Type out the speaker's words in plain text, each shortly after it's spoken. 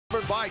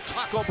by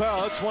Taco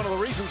Bell. That's one of the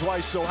reasons why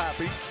he's so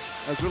happy.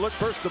 As we look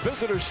first, the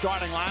visitors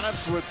starting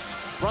lineups with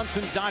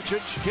Brunson,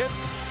 Doncic, Kidd,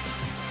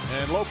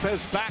 and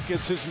Lopez back.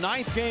 It's his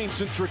 9th game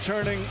since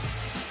returning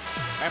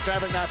after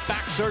having that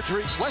back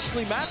surgery.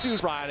 Wesley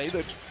Matthews Friday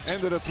that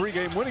ended a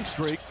 3-game winning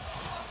streak.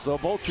 So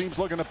both teams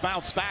looking to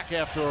bounce back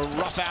after a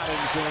rough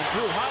outings. And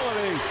Drew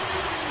Holiday.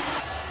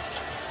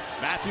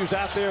 Matthews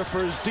out there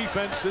for his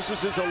defense. This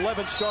is his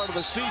 11th start of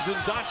the season.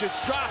 Doncic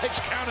drives,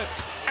 count it,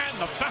 and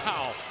the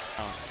foul.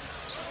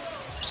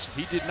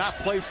 He did not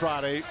play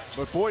Friday,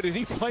 but boy, did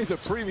he play the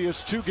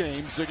previous 2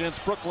 games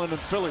against Brooklyn and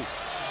Philly.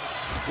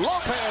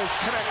 Lopez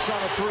connects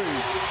on a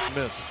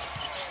 3. Missed.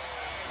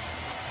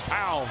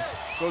 Powell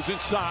goes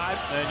inside,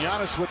 and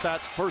Giannis with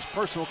that first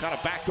personal kind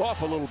of backed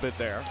off a little bit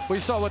there. We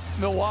saw what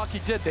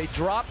Milwaukee did. They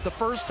dropped the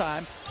first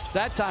time.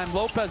 That time,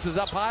 Lopez is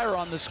up higher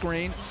on the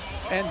screen,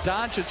 and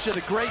Doncic did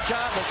a great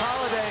job as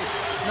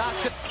Holiday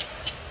knocks it.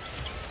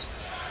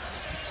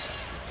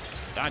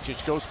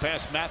 Doncic goes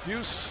past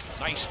Matthews.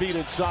 Nice feed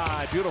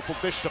inside. Beautiful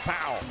dish to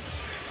Powell.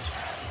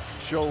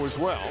 Show as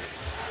well.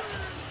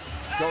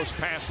 Goes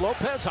past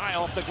Lopez. High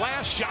off the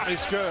glass. Shot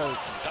is good.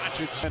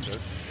 Doncic ended.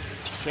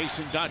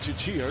 Chasing Doncic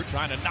here.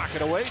 Trying to knock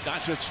it away.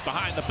 Doncic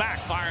behind the back.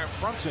 Fire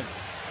Brunson.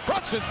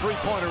 Brunson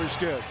three-pointer is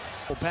good.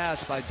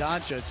 Pass by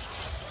Doncic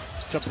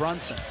to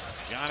Brunson.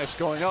 Giannis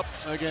going up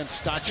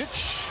against Doncic.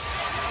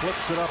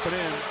 Flips it up and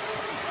in.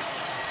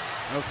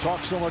 I've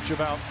talked so much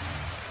about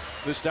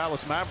this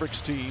Dallas Mavericks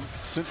team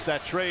since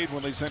that trade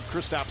when they sent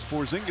Kristaps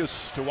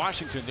Porzingis to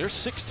Washington. They're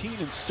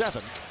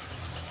 16-7.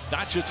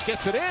 Doncic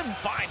gets it in,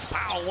 finds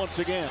Powell once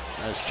again.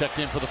 As checked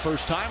in for the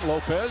first time,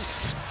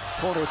 Lopez.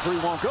 Corner 3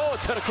 won't go.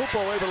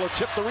 Antetokounmpo able to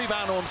chip the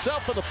rebound to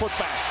himself for the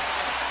putback.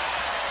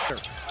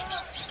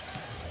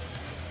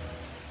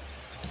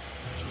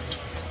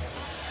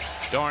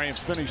 Dorian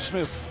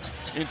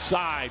Finney-Smith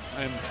inside,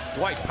 and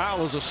Dwight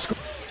Powell is a score.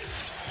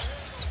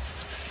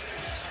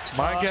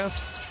 My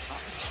guess?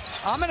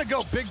 I'm going to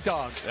go big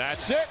dog.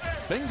 That's it.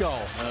 Bingo.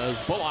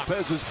 As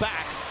Lopez is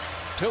back.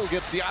 Hill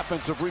gets the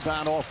offensive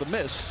rebound off the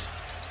miss.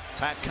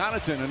 Pat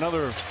Connaughton,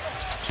 another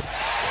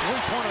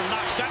three-pointer,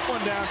 knocks that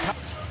one down.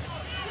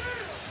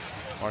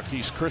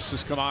 Marquise Chris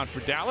has come on for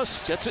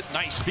Dallas. Gets it.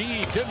 Nice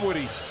feed.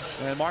 Dinwiddie.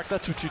 And Mark,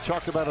 that's what you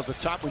talked about at the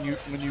top when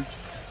you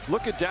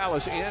look at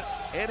Dallas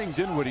adding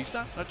Dinwiddie. He's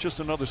not just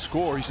another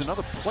scorer. He's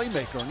another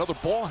playmaker, another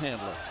ball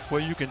handler. Well,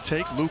 you can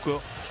take Luka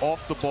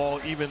off the ball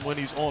even when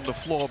he's on the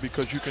floor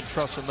because you can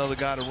trust another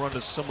guy to run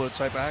a similar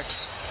type of action.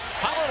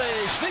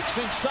 Holiday sneaks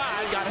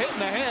inside, got hit in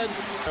the head.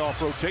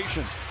 Off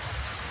rotation.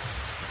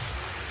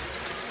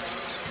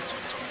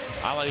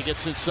 Holiday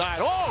gets inside.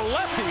 Oh,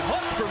 lefty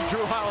hook from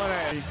Drew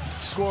Holiday.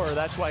 Scorer,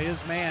 that's why his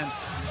man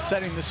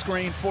setting the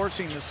screen,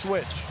 forcing the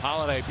switch.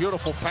 Holiday,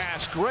 beautiful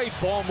pass, great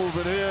ball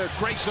movement here.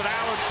 Grayson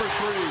Allen for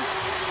 3.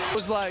 It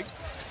was like,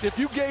 if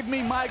you gave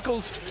me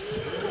Michael's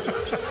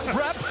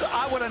reps,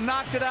 I would have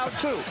knocked it out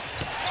too.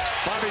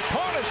 Bobby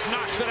Portis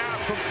knocks it out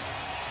from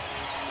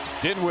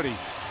Dinwiddie.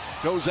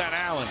 Goes at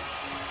Allen.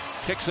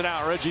 Kicks it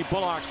out. Reggie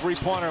Bullock,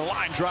 three-pointer.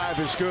 Line drive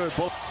is good.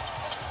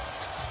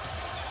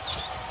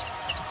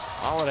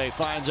 Holiday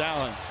finds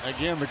Allen.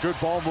 Again, the good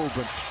ball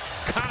movement.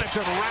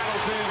 Connaughton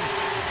rattles in.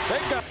 They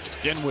got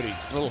Dinwiddie.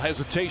 A little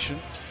hesitation.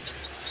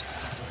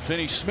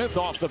 Finney-Smith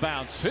off the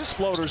bounce. His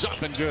floater's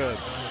up and good.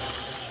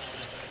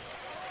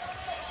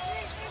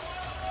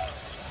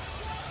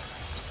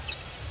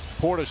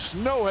 Portis,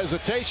 no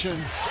hesitation.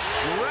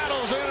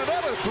 Rattles in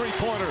another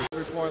three-pointer.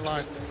 Three-point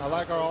line. I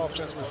like our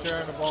offense. We're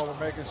sharing the ball. We're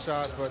making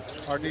shots,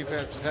 but our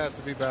defense has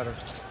to be better.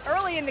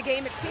 Early in the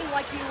game, it seemed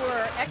like you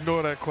were...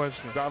 Ignore that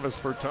question. Davis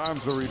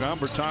Bertans the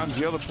rebound. Bertans,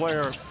 the other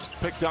player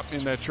picked up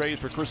in that trade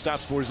for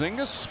Kristaps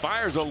Porzingis.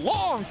 Fires a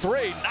long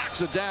 3,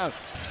 knocks it down.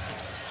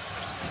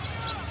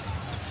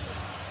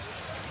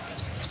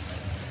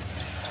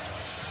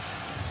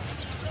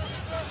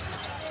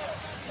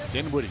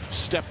 Dinwiddie,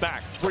 step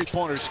back.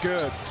 Three-pointer's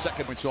good.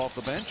 Second points off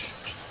the bench.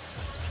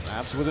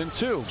 Mavs within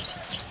 2.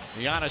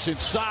 Giannis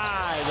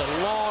inside.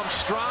 The long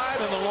stride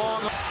and the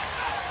long...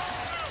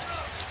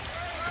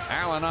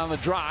 Allen on the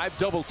drive.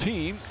 Double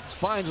team.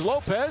 Finds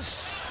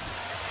Lopez.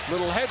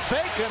 Little head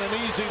fake and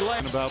an easy lay.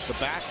 About the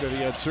back that he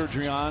had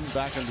surgery on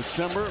back in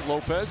December.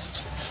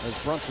 Lopez, as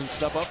Brunson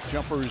step up.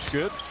 Jumper is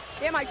good.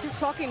 Yeah, Mike, just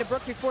talking to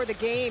Brooke before the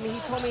game, he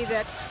told me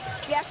that,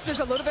 yes,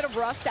 there's a little bit of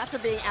rust after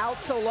being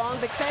out so long,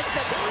 but says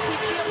that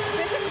he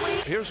feels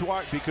physically. Here's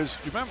why, because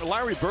you remember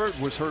Larry Bird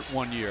was hurt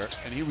one year,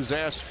 and he was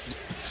asked,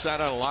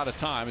 sat out a lot of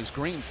time, as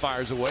Green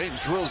fires away and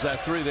drills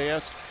that 3, they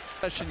asked,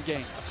 Session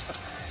game.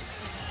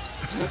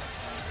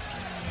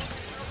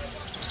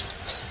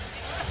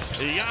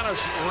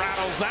 Giannis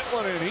rattles that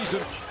one in. He's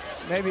in.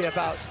 Maybe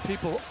about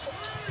people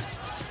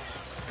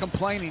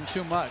complaining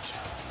too much.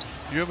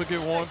 You ever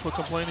get warned for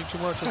complaining too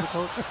much as a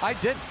coach? I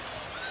didn't.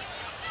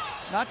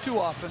 Not too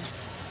often.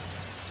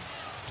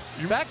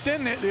 Back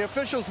then, the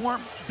officials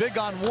weren't big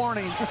on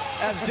warnings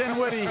as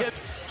Dinwiddie hit.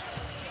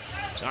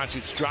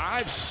 Doncic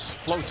drives,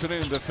 floats it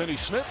into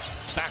Finney-Smith.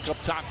 Back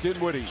up top,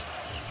 Dinwiddie.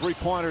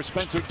 three-pointer.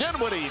 Spencer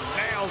Dinwiddie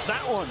nails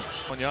that one.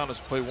 When Giannis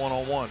play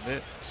one-on-one,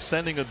 they're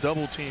sending a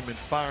double team and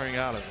firing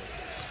out of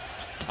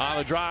it. On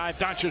the drive,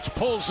 Doncic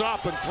pulls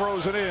up and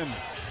throws it in.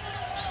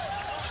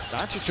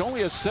 Doncic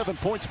only has 7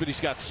 points, but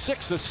he's got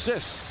 6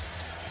 assists.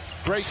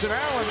 Grayson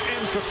Allen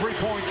ends the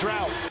three-point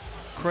drought.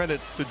 Credit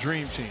the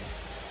dream team.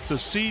 The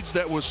seeds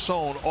that were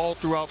sown all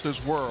throughout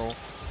this world,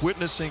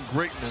 witnessing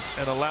greatness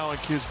and allowing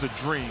kids to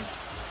dream,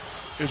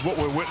 is what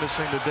we're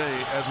witnessing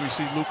today as we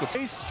see Luka.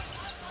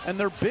 And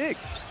they're big.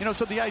 You know,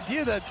 so the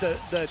idea that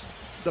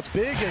the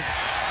big is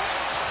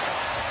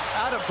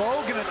out of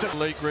vogue, and it's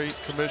Late great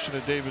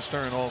Commissioner David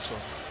Stern also.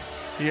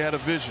 He had a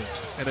vision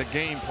and a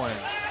game plan.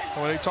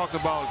 And when they talked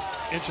about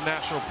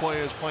international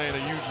players playing a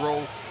huge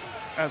role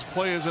as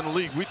players in the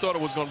league, we thought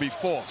it was going to be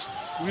forced.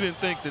 We didn't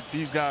think that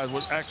these guys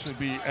would actually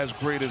be as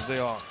great as they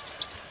are.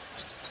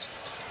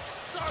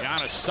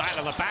 Giannis side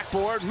of the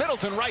backboard.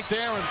 Middleton right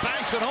there and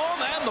banks it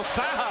home, and the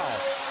foul.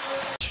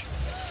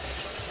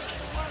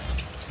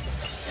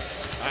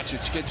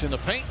 Doncic gets in the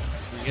paint.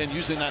 Again,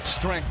 using that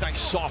strength. Nice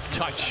soft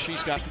touch.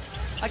 He's got.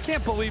 I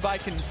can't believe I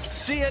can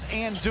see it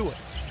and do it.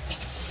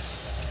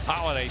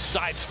 Holiday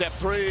sidestep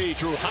three.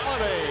 Drew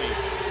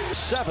Holiday.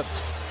 7.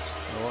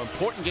 Well,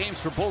 important games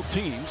for both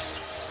teams.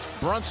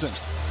 Brunson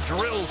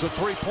drills a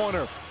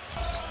three-pointer.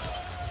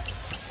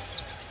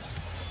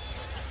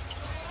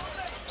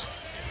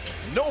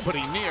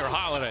 Nobody near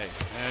Holiday.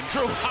 And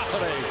Drew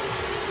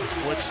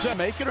Holiday would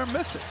make it or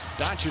miss it.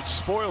 Doncic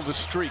spoiled the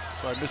streak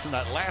by missing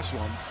that last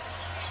one.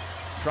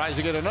 Tries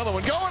to get another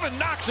one going and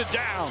knocks it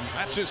down.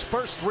 That's his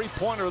first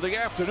three-pointer of the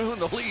afternoon.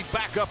 The lead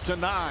back up to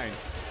 9.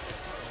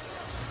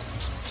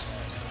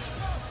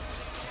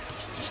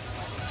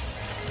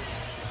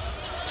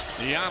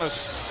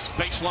 Giannis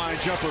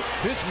baseline jumper.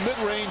 His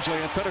mid-range,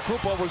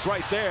 Antetokounmpo was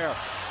right there.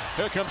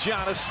 Here comes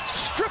Giannis.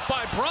 Stripped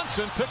by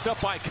Brunson, picked up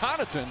by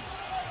Connaughton.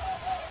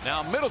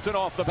 Now Middleton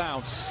off the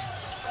bounce.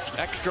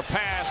 Extra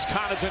pass,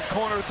 Connaughton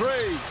corner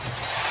three.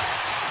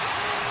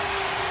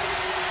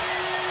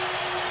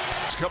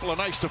 A couple of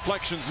nice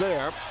deflections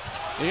there.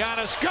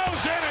 Giannis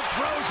goes in and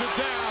throws it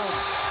down.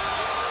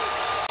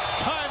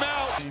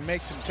 Timeout. He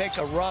makes him take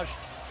a rush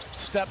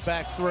step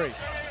back three.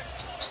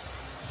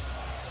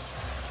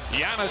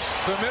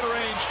 Giannis, the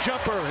mid-range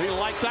jumper. He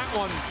liked that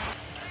one.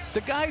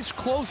 The guys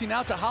closing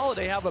out to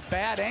Holiday have a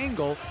bad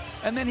angle,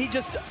 and then he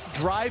just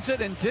drives it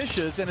and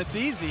dishes, and it's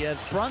easy as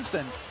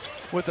Brunson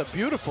with a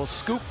beautiful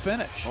scoop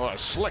finish. Oh, a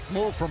slick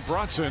move from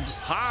Brunson.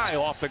 High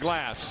off the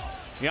glass.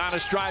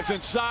 Giannis drives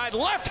inside,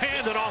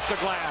 left-handed off the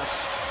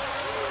glass.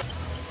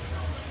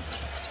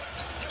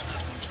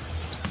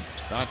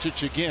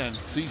 Doncic again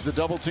sees the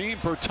double team.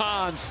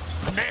 Bertans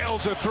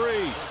nails a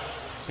three.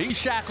 He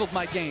shackled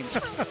my game.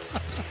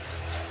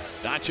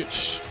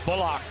 Doncic,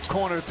 Bullock,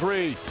 corner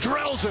three,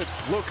 drills it.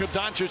 Luka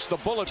Doncic, the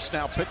bullets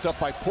now picked up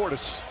by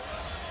Portis.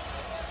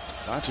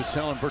 Doncic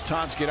telling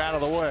Bertans get out of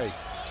the way.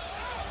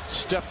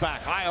 Step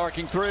back, high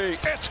arcing three.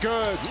 It's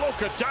good.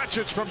 Luka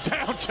Doncic from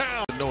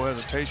downtown. No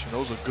hesitation.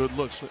 Those are good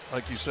looks,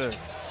 like you said.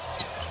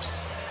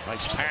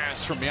 Nice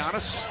pass from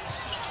Giannis.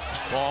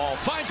 Ball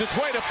finds its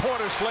way to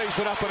Portis, lays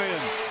it up and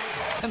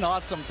in. An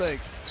awesome thing.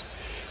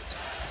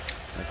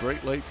 A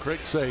great late Craig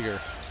Sager.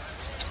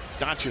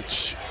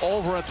 Doncic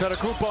over at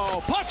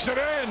Antetokounmpo, puts it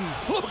in.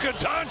 Luka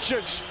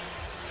Doncic.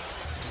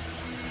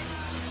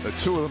 The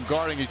two of them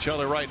guarding each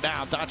other right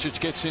now. Doncic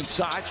gets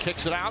inside,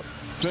 kicks it out.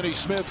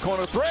 Finney-Smith,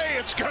 corner three,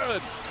 it's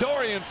good.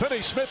 Dorian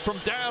Finney-Smith from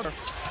down.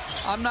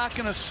 I'm not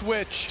going to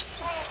switch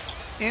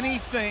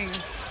anything.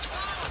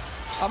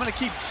 I'm going to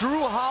keep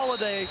Drew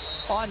Holiday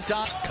on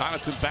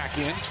Connaughton back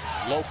in,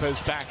 Lopez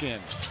back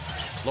in.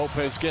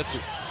 Lopez gets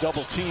it,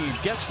 double team,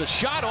 gets the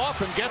shot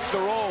off and gets the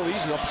roll.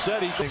 He's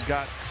upset. He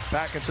got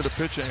back into the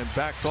picture and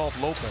backed off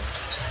Lopez.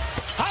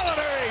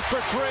 Holiday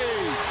for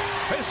three.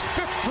 His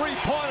 5th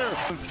three-pointer.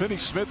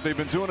 Finney-Smith, they've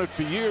been doing it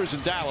for years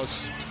in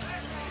Dallas.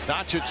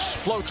 Doncic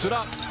floats it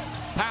up.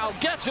 Powell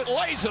gets it,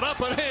 lays it up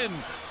and in.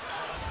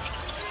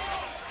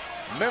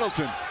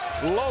 Middleton,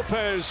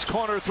 Lopez,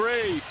 corner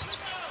three.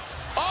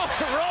 Oh,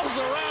 it rolls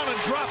around and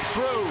drops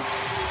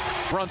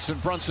through.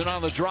 Brunson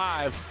on the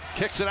drive.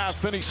 Kicks it out,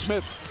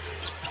 Finney-Smith.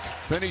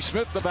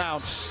 Finney-Smith the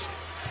bounce.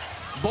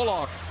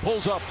 Bullock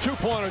pulls up,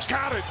 2-pointers,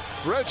 got it.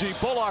 Reggie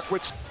Bullock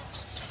with...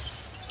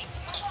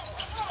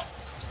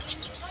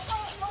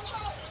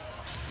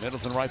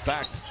 Middleton right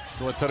back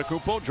to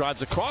Antetokounmpo,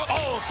 drives across.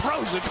 Oh,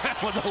 throws it down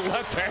with the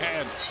left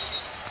hand.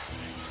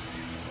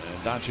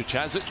 And Doncic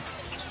has it.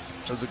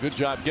 Does a good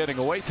job getting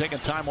away, taking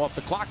time off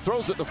the clock,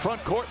 throws it in the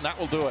front court, and that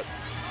will do it.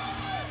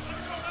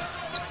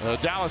 The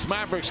Dallas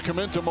Mavericks come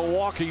into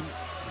Milwaukee,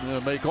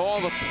 make all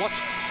the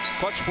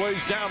clutch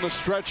plays down the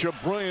stretch. A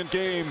brilliant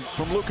game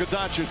from Luka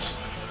Doncic.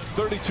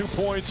 32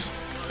 points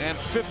and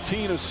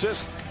 15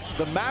 assists.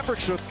 The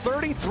Mavericks are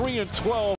 33-12.